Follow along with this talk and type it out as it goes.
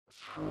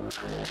Hello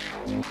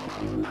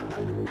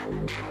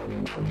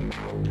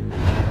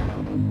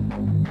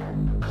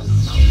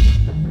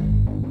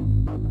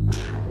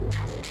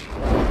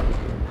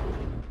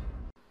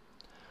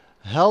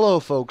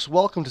folks,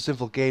 welcome to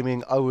Sinful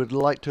Gaming. I would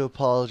like to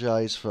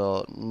apologize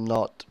for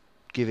not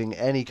giving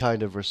any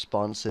kind of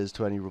responses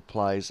to any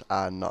replies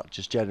and not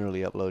just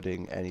generally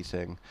uploading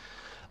anything.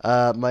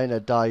 My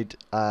internet died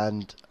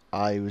and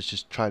I was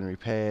just trying to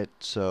repair it,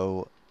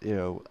 so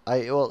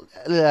anyway,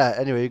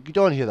 you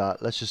don't want to hear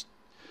that. Let's just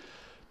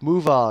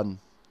move on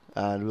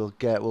and we'll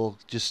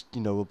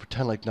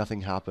pretend like nothing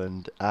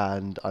happened,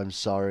 and I'm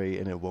sorry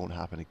and it won't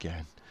happen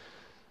again.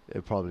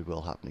 It probably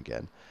will happen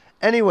again.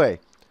 Anyway,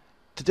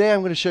 today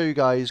I'm going to show you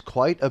guys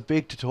quite a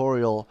big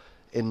tutorial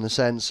in the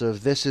sense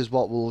of this is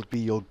what will be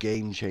your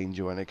game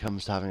changer when it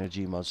comes to having a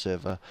Gmod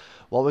server.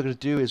 What we're going to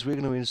do is we're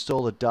going to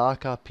install the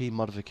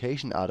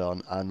DarkRPModification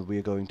add-on, and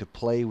we're going to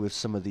play with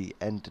some of the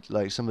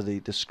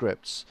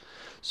scripts.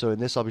 So in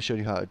this I'll be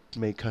showing you how to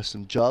make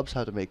custom jobs,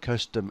 how to make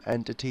custom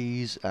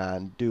entities,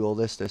 and do all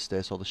this,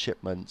 all the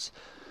shipments,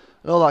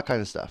 and all that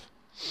kind of stuff.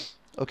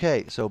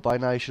 Okay, so by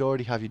now you should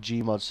already have your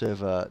Gmod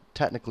server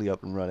technically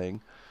up and running.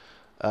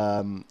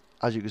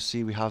 As you can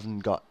see, we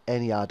haven't got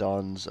any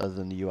add-ons other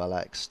than the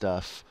ULX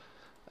stuff,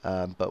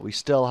 but we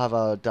still have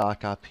our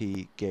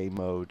DarkRP game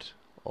mode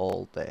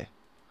all there.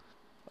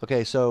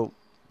 Okay, so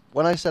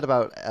when I said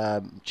about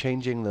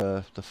changing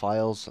the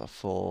files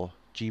for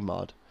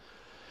Gmod,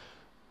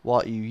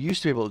 what you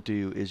used to be able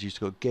to do is you used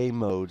to go game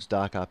modes,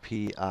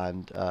 DarkRP,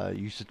 and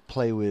you used to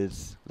play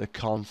with the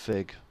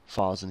config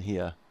files in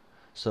here.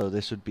 So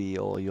this would be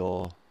all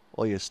your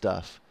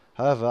stuff.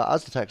 However,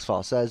 as the text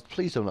file says,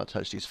 please do not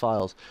touch these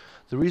files.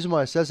 The reason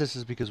why it says this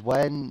is because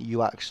when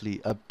you actually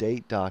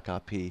update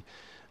DarkRP,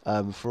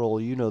 for all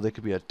you know, there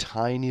could be a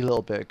tiny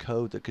little bit of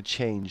code that could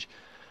change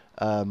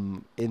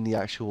in the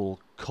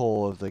actual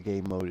core of the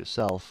game mode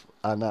itself,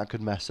 and that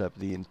could mess up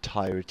the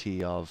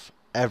entirety of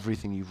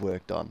everything you've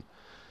worked on.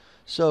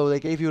 So they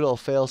gave you a little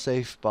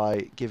failsafe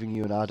by giving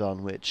you an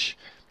add-on which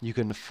you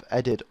can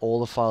edit all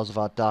the files of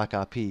our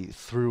DarkRP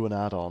through an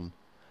add-on,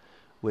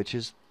 which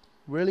is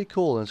really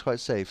cool and it's quite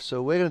safe.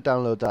 So we're going to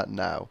download that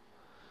now.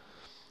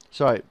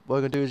 So right, what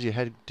we're going to do is you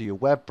head to your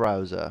web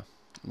browser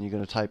and you're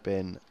going to type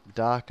in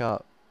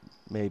DarkRP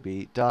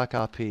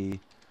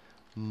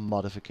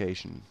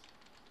modification.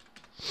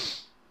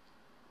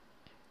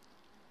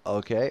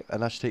 Okay,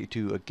 and that should take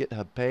you to a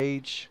GitHub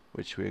page,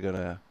 which we're going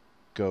to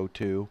go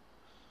to.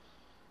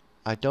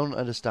 I don't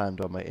understand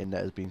why my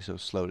internet is being so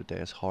slow today.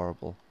 It's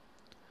horrible.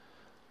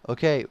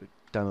 Okay,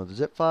 download the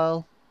zip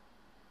file.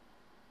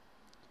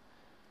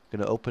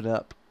 Going to open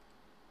up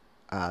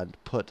and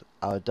put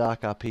our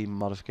DarkRP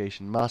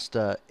modification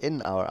master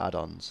in our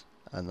add-ons,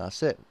 and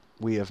that's it.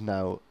 We have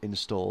now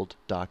installed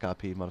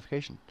DarkRP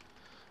modification.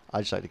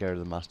 I just like to get rid of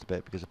the master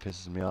bit because it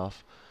pisses me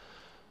off.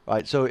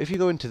 Right, so if you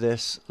go into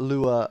this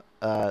Lua,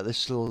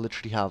 this will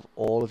literally have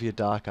all of your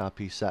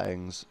DarkRP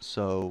settings.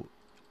 So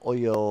all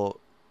your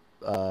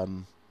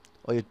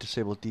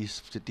disabled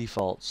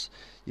defaults,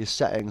 your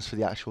settings for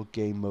the actual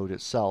game mode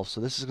itself. So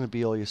this is going to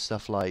be all your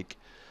stuff like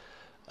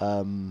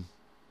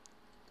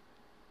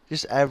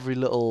just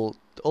all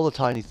the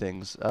tiny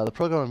things. The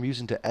program I'm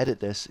using to edit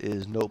this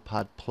is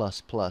Notepad++.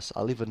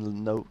 I'll leave a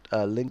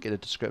link in the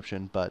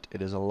description, but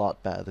it is a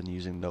lot better than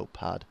using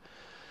Notepad.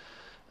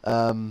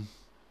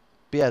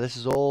 But yeah, this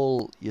is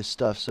all your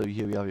stuff. So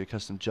here we have your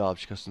custom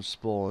jobs, your custom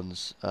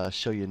spawns,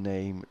 show your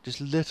name,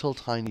 just little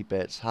tiny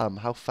bits,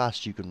 how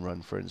fast you can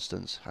run, for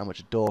instance, how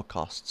much a door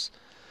costs.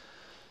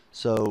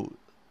 So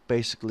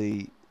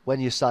basically, when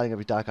you're starting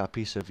every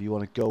DarkRP server, you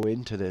want to go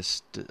into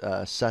this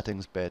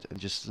settings bit and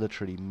just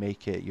literally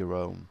make it your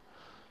own.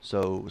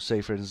 So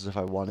say for instance, if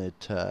I wanted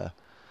to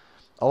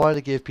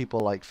give people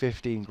like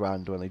 15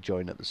 grand when they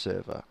join up the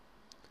server.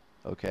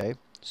 Okay,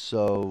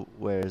 so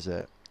where is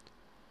it?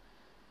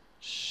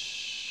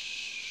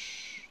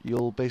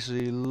 You'll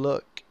basically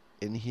look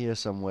in here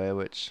somewhere,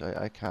 which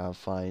I can't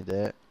find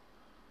it.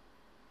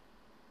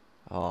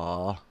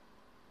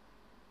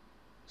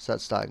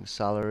 Set starting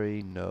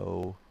salary,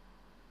 no.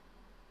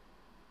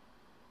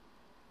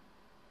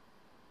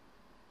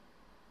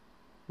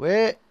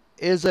 Where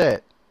is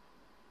it?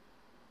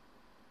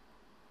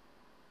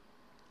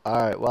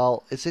 Alright,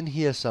 well, it's in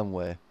here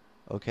somewhere.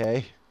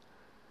 Okay?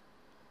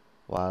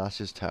 Wow, that's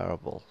just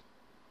terrible.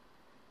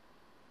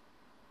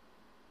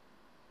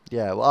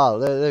 Yeah, well,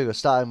 there you go,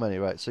 starting money,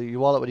 right. So you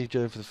wallet when you're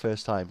doing it for the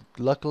first time.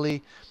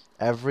 Luckily,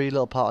 every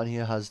little part on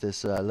here has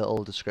this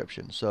little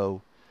description.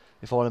 So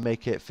if I want to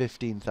make it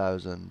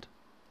 15,000,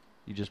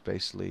 you just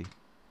basically,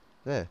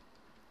 there.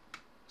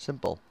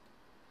 Simple.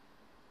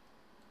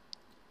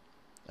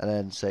 And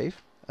then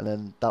save, and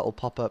then that will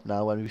pop up.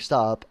 Now when we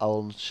start up,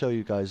 I'll show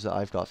you guys that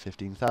I've got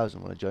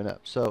 15,000 when I join up.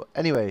 So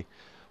anyway,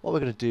 what we're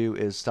going to do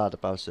is start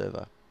up our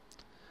server.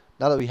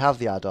 Now that we have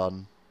the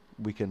add-on,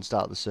 we can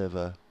start the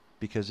server,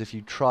 because if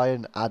you try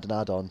and add an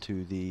add-on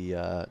to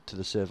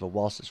the server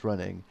whilst it's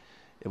running,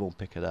 it won't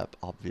pick it up,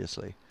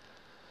 obviously.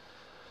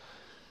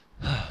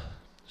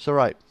 So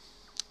right,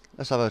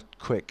 let's have a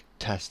quick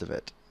test of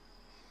it.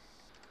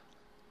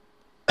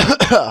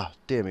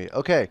 Dear me.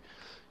 Okay,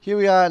 here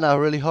we are now.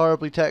 Really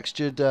horribly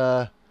textured.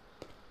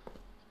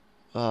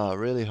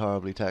 Really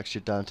horribly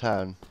textured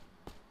downtown.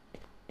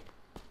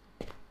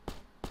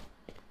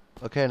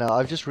 Okay, now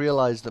I've just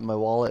realized that my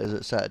wallet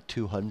is set at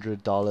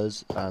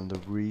 $200, and the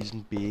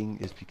reason being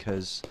is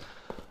because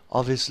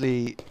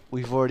obviously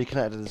we've already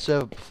connected to the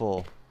server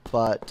before,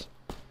 but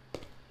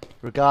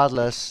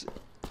regardless,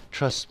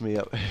 trust me,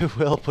 it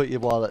will put your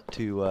wallet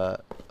to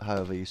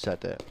however you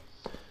set it.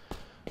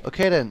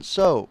 Okay then,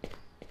 so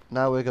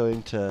now we're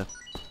going to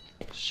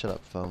shut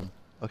up phone.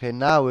 Okay,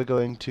 now we're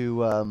going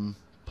to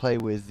play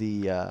with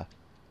the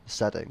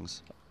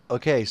settings.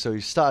 Okay, so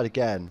you start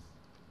again.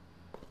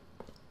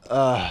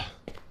 If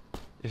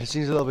it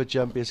seems a little bit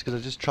jumpy, it's because I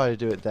just tried to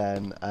do it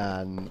then,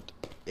 and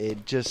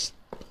it just,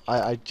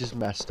 I just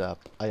messed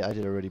up. I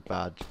did a really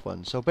bad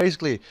one. So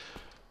basically,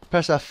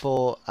 press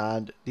F4,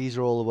 and these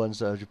are all the ones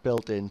that are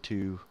built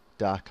into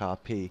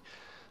DarkRP.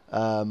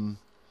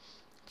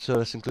 So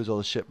this includes all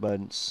the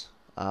shipments,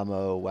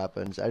 ammo,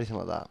 weapons, anything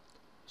like that.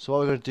 So what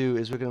we're going to do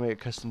is we're going to make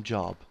a custom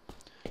job.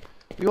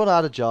 We want to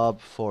add a job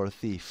for a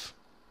thief.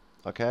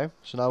 Okay,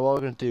 so now what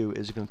we're going to do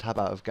is we're going to tab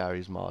out of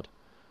Gary's mod.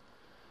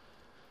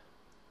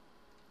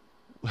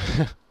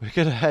 We're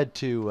going to head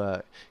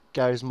to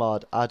Gary's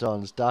mod,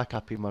 add-ons,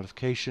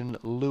 DarkRPModification,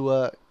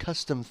 lure,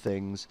 custom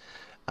things,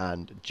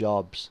 and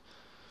jobs.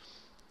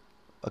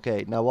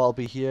 Okay, now what will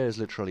be here is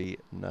literally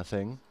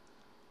nothing.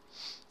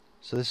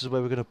 So this is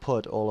where we're going to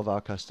put all of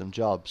our custom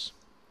jobs.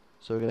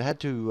 So we're going to head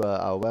to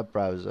our web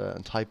browser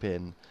and type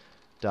in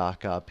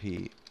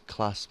DarkRP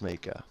class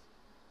maker.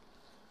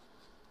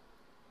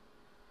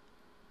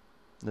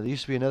 Now there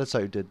used to be another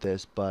site who did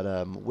this, but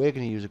we're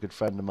going to use a good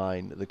friend of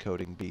mine,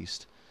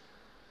 TheCodingBeast.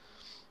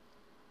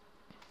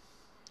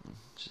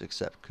 Just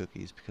accept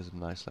cookies because I'm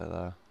nice like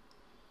that.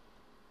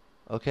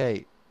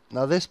 Okay,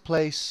 now this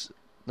place,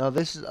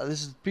 this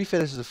is to be fair,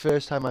 this is the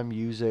first time I'm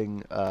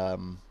using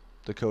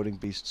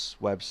TheCodingBeast's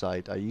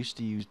website. I used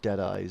to use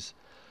Deadeyes,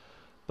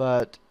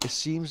 but it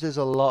seems there's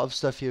a lot of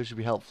stuff here which would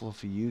be helpful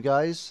for you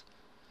guys.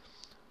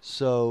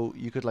 So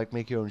you could like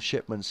make your own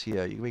shipments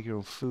here. You can make your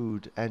own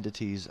food,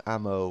 entities,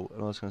 ammo,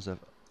 and all this kind of stuff.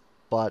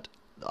 But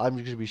I'm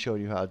going to be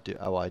showing you how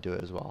I do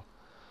it as well.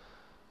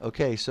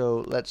 Okay,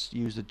 so let's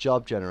use the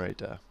job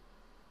generator.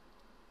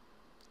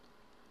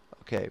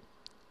 Okay.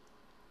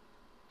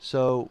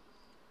 So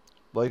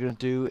what you're going to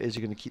do is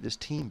you're going to keep this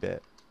team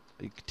bit.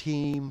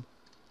 Team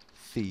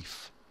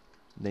thief.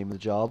 Name of the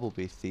job will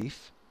be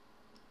thief.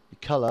 Your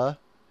color,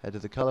 head to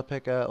the color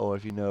picker, or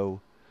if you know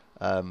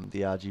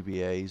the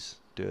RGBAs,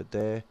 do it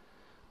there.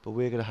 But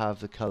we're going to have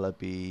the color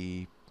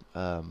be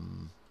make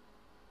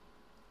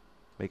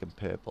them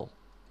purple.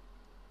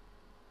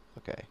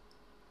 Okay.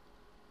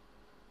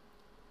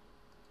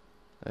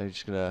 And you're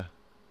just gonna,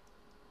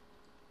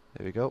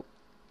 there we go,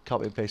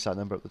 copy and paste that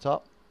number at the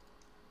top.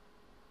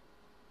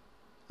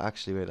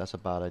 Actually wait, that's a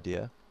bad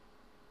idea.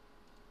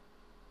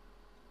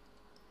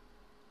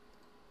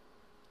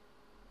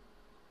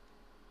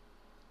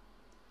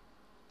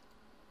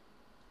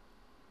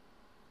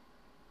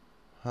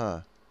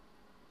 Huh.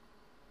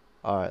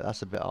 Alright,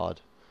 that's a bit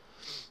odd.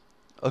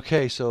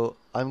 Okay, so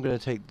I'm gonna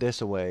take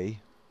this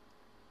away,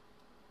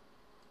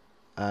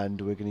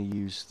 and we're gonna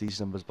use these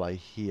numbers by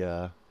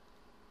here.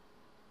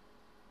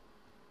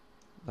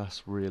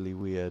 That's really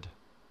weird.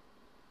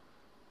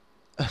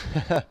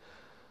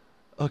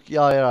 Okay,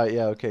 yeah, right,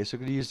 yeah, okay, so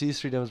we're gonna use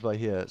these three numbers by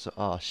here. So,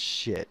 oh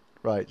shit.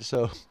 Right,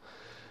 so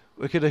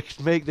we're gonna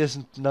make this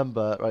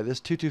number, right, this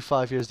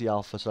 225 here is the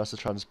alpha, so that's the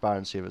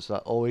transparency of it, so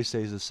that always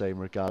stays the same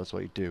regardless of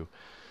what you do.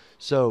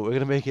 So we're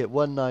gonna make it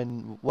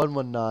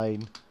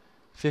 119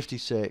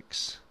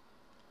 56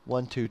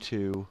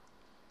 122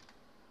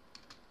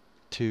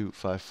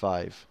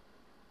 255.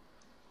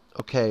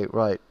 Okay,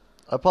 right.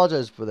 I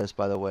apologize for this,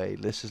 by the way.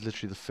 This is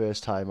literally the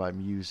first time I'm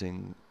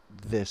using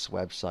this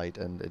website,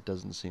 and it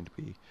doesn't seem to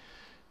be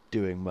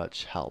doing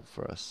much help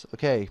for us.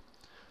 Okay,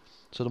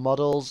 so the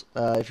models,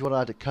 if you want to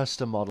add a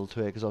custom model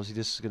to it, because obviously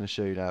this is going to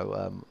show you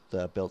now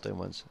the built-in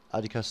ones.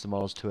 Add your custom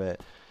models to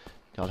it.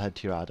 I'll head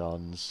to your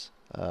add-ons.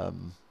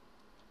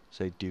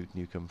 Say Duke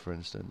Nukem, for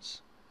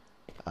instance.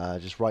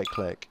 Just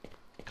right-click,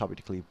 copy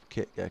to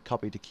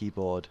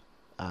keyboard,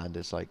 and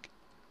it's like,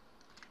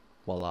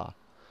 voila.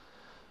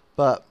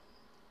 But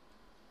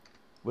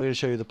we're going to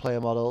show you the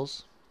player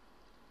models.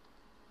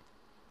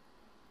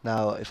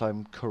 Now, if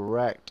I'm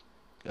correct,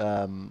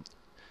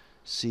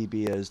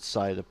 CB has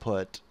decided to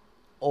put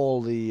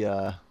all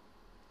the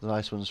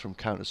nice ones from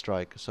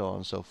Counter-Strike, so on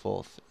and so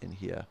forth, in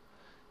here.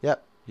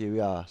 Yep, here we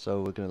are.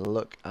 So we're going to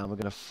look and we're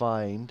going to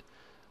find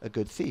a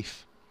good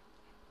thief.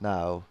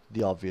 Now,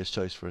 the obvious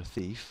choice for a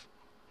thief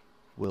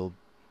will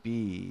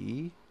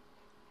be,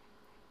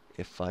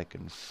 if I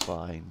can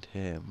find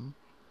him,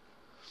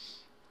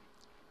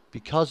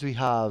 because we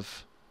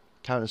have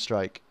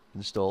Counter-Strike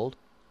installed,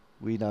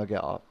 we now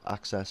get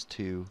access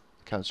to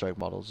Counter-Strike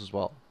models as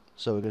well.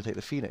 So we're going to take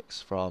the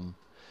Phoenix from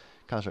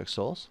Counter-Strike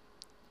Source,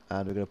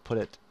 and we're going to put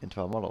it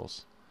into our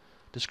models.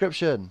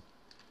 Description: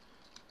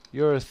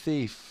 you're a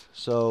thief,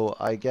 so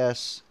I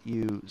guess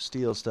you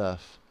steal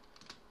stuff.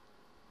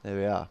 There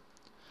we are.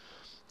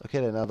 Okay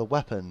then, now the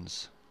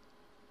weapons.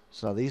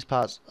 So now these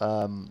parts,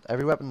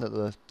 every weapon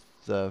that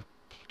the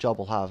job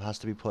will have has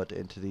to be put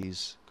into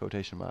these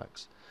quotation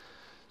marks.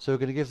 So we're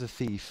going to give the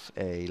thief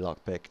a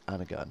lockpick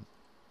and a gun.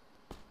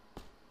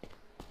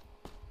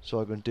 So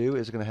what we're going to do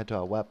is we're going to head to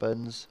our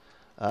weapons.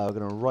 We're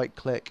going to right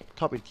click,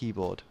 copy the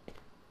keyboard,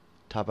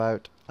 tab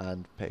out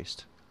and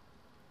paste.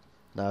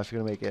 Now if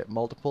you're going to make it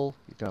multiple,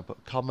 you're going to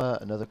put comma,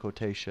 another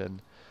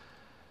quotation.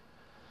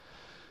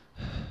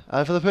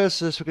 And for the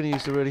purpose of this, we're going to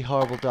use the really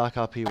horrible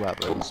DarkRP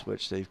weapons,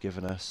 which they've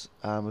given us.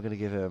 And we're going to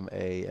give him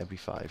a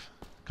MP5.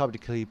 Copy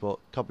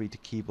to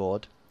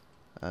keyboard,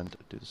 and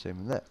do the same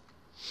in there.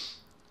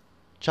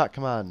 Chat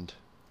command.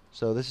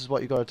 So this is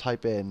what you've got to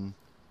type in,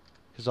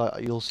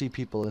 because you'll see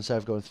people, instead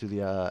of going through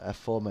the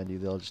F4 menu,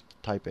 they'll just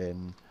type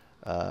in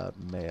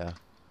mayor,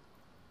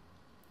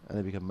 and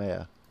they become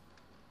mayor.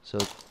 So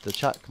the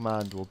chat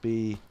command will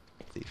be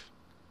thief.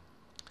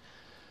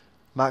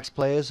 Max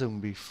players will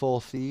be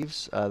 4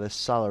 thieves. Their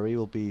salary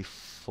will be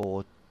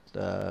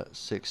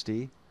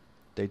 460.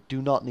 They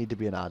do not need to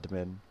be an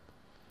admin.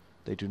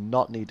 They do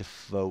not need to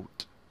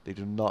vote. They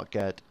do not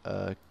get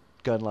a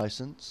gun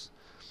license.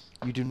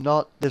 You do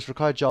not. This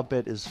required job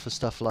bit is for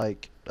stuff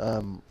like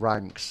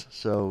ranks.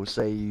 So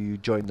say you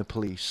join the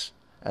police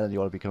and then you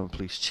want to become a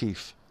police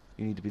chief.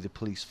 You need to be the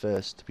police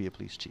first to be a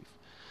police chief.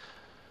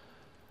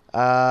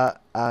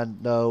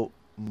 And no.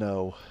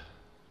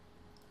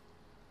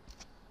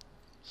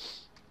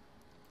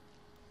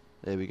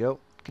 There we go.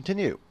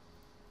 Continue.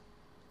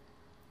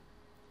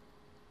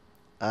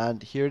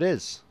 And here it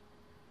is.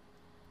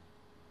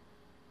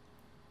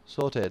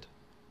 Sorted.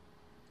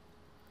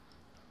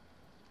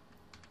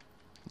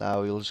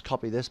 Now we'll just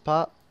copy this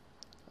part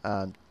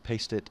and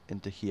paste it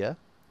into here.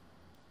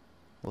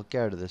 We'll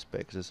get rid of this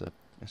bit because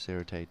it's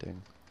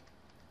irritating.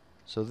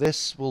 So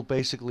this will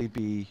basically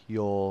be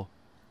your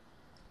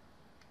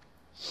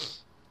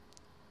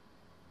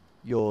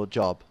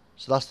job.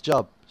 So that's the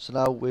job. So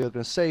now we're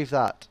going to save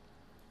that.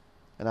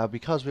 And now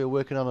because we're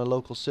working on a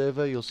local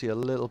server, you'll see a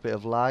little bit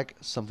of lag.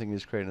 Something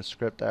is creating a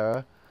script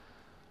error.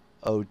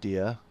 Oh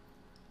dear.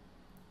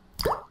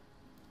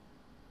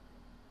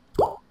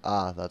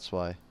 Ah, that's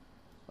why.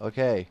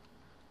 Okay.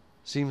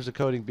 Seems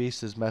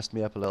TheCodingBeast has messed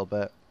me up a little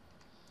bit.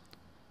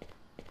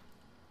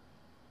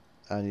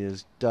 And he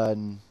has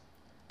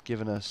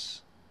given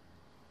us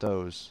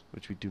those,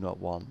 which we do not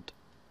want.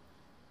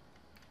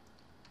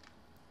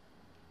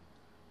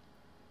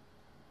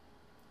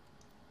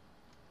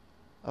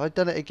 Have I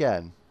done it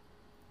again?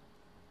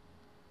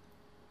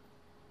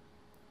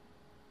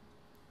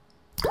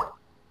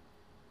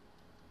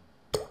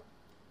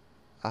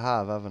 I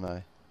have, haven't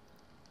I?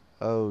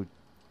 Oh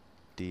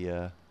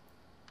dear.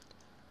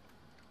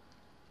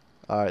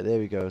 Alright, there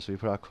we go. So we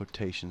put our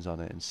quotations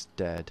on it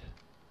instead.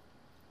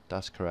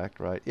 That's correct,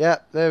 right? Yeah,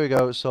 there we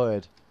go.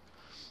 Sorted.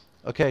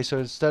 Okay, so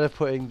instead of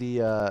putting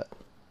the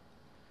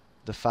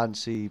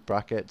fancy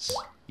brackets,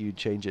 you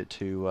change it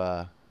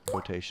to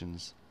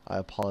quotations. I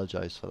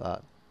apologize for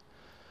that.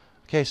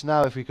 Okay, so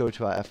now if we go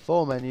to our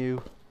F4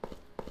 menu,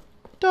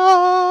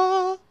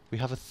 we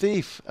have a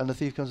thief, and the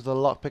thief comes with a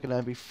lockpick and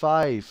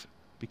MP5.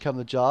 Become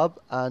the job,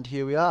 and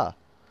here we are.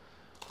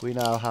 We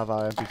now have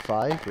our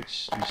MP5,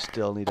 which you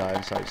still need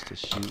iron sights to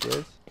shoot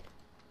with,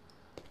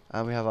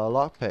 and we have our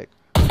lockpick.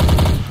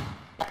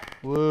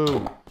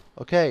 Woo!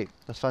 Okay,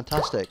 that's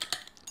fantastic.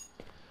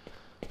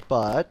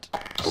 But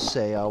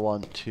say I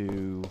want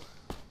to,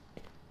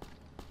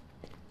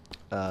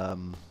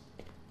 I'm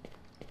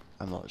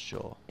not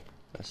sure.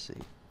 Let's see.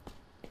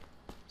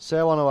 Say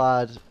I want to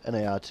add an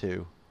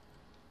AR2.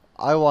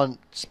 I want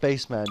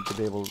spacemen to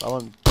be able. I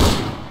want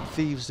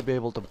thieves to be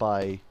able to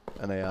buy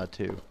an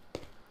AR2.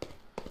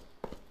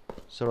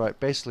 So right,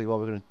 basically what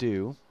we're going to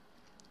do,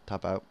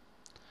 tab out.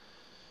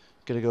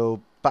 Going to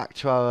go back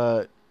to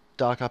our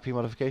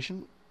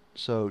DarkRPModification.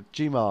 So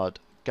Gmod,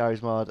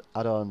 Gary's mod,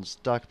 add-ons,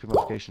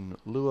 DarkRPModification,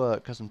 Lure,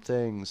 custom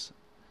things,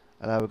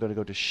 and now we're going to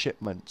go to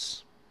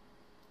Shipments.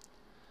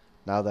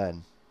 Now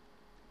then,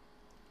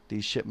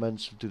 these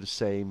shipments will do the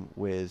same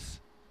with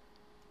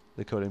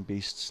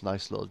TheCodingBeast's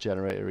nice little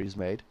generator he's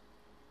made.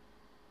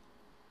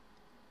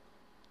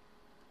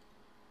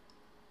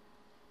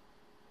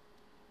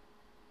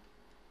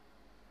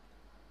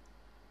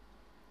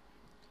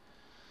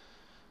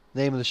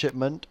 Name of the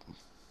shipment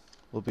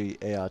will be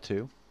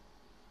AR2.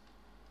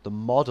 The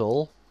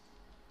model,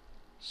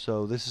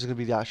 so this is going to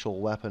be the actual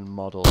weapon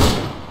model.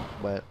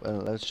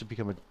 Let's just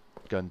become a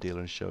gun dealer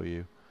and show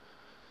you.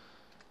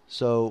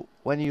 So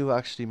when you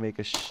actually make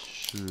a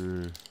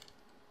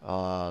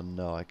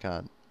no, I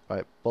can't.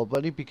 Right, well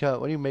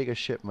when you make a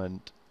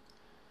shipment,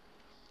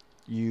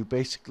 you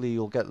basically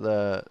will get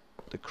the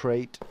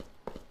crate.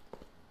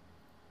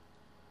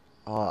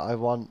 I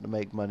want to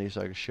make money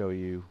so I can show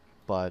you,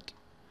 but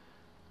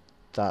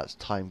that's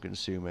time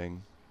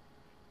consuming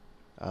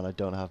and I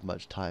don't have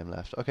much time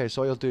left. Okay,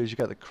 so what you'll do is you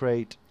get the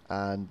crate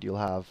and you'll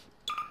have,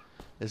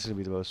 this is going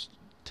to be the most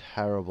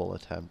terrible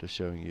attempt of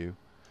showing you.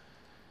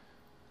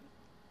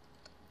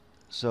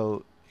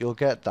 So you'll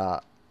get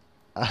that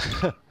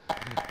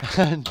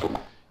and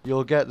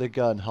you'll get the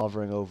gun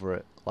hovering over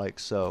it, like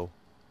so.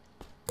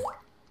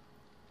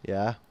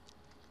 Yeah,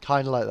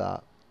 kind of like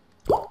that.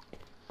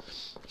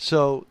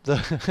 So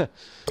the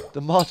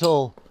the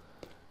model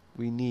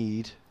we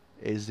need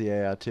is the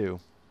AR2,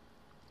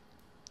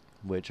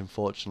 which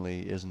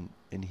unfortunately isn't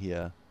in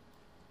here.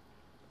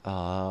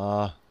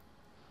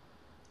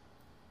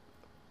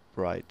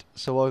 Right.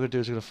 So what we're gonna do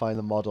is we're gonna find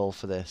the model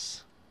for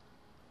this.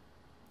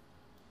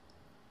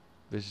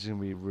 This is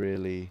gonna be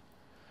really,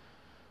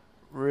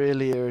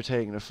 really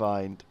irritating to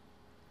find.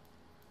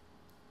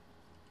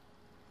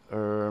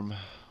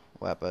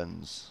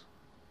 Weapons.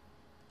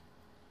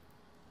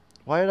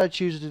 Why did I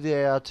choose to do the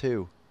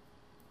AR2?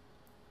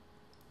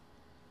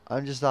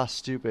 I'm just that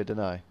stupid, am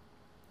I?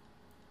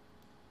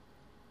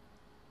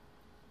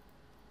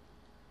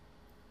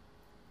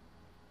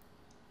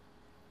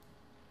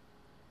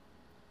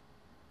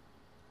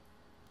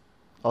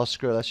 Oh,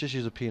 screw it. Let's just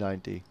use a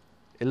P90.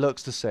 It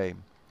looks the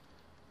same.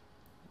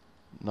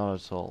 Not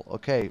at all.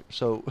 Okay,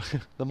 so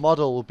the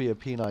model will be a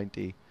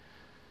P90.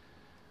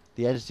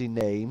 The entity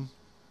name,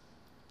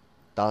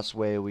 that's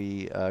where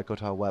we go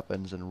to our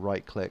weapons and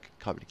right click,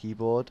 copy to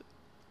keyboard.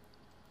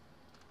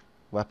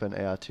 Weapon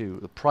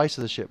AR2. The price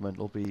of the shipment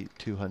will be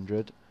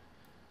 200.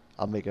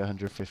 I'll make it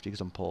 150 because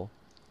I'm poor.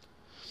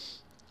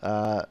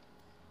 The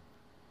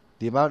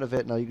amount of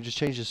it, now you can just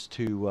change this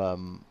to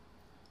 1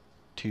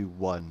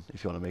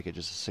 if you want to make it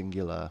just a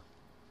singular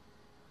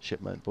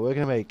shipment. But we're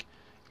going to make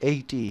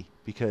 80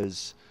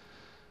 because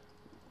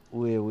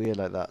we're weird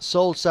like that.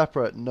 Sold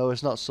separate. No,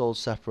 it's not sold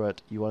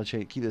separate. You want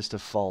to keep this to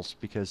false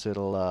because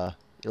it'll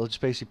just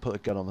basically put a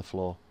gun on the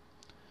floor.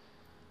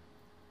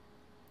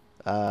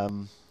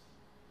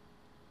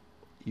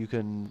 You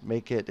can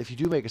make it, if you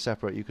do make it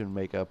separate, you can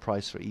make a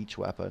price for each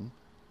weapon.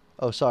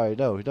 Oh, sorry,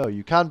 no,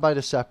 you can buy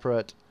the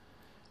separate,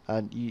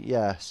 and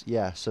yes,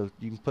 so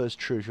you can put as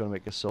true if you want to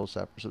make a sold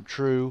separate. So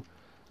true,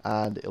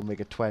 and it'll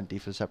make a 20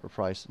 for the separate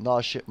price. Not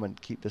a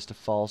shipment, keep this to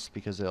false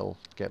because it'll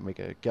make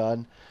a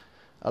gun.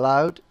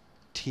 Allowed,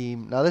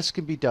 team, now this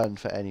can be done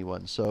for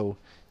anyone, so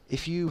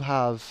if you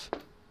want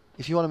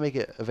to make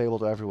it available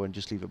to everyone,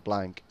 just leave it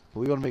blank. But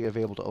we want to make it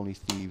available to only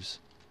thieves,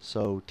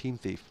 so team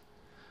thief.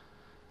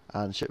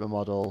 And shipment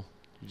model,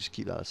 you just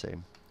keep that the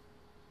same.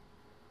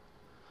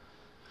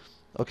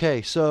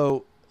 Okay,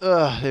 so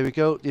there we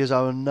go. Here's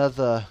our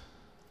another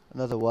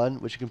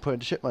one which you can put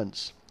into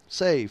shipments.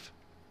 Save.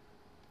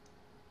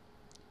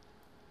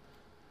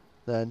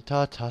 Then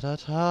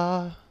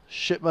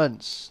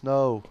shipments.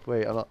 No,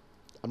 wait,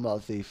 I'm not a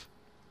thief.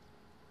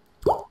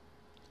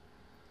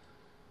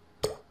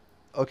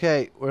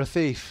 Okay, we're a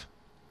thief.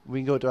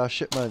 We can go to our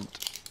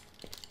shipment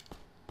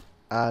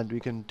and we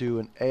can do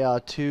an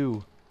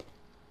AR2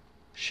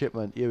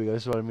 shipment. Here we go,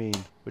 this is what I mean,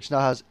 which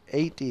now has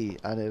 80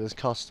 and it has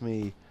cost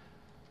me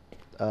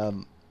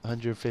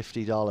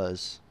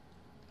 $150.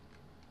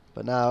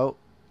 But now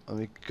when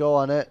we go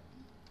on it,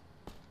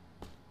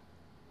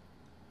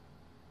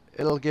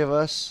 it'll give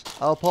us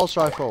our pulse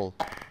rifle,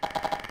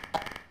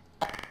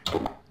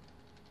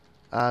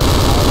 and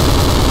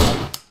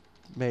I've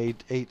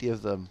made 80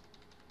 of them.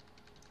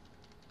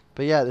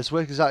 But yeah, this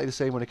works exactly the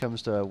same when it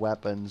comes to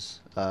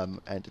weapons,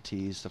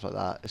 entities, stuff like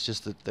that. It's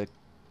just that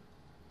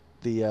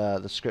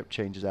the script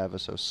changes ever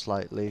so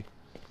slightly.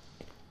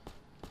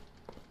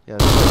 Yeah.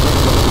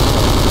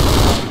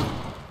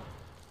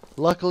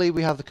 Luckily,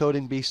 we have the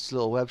TheCodingBeast's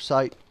little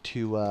website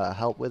to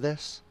help with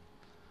this.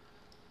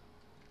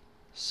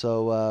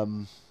 So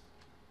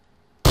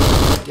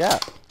yeah,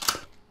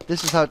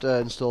 this is how to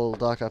install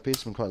DarkRP.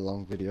 It's been quite a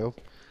long video,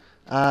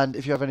 and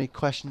if you have any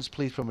questions,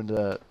 please put them in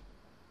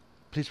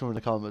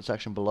the comment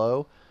section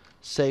below.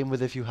 Same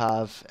with if you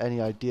have any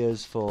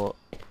ideas for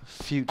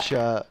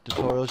future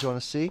tutorials you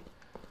want to see.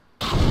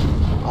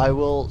 I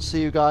will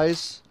see you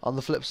guys on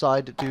the flip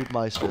side, Dude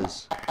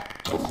Meisters.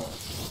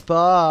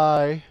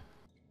 Bye!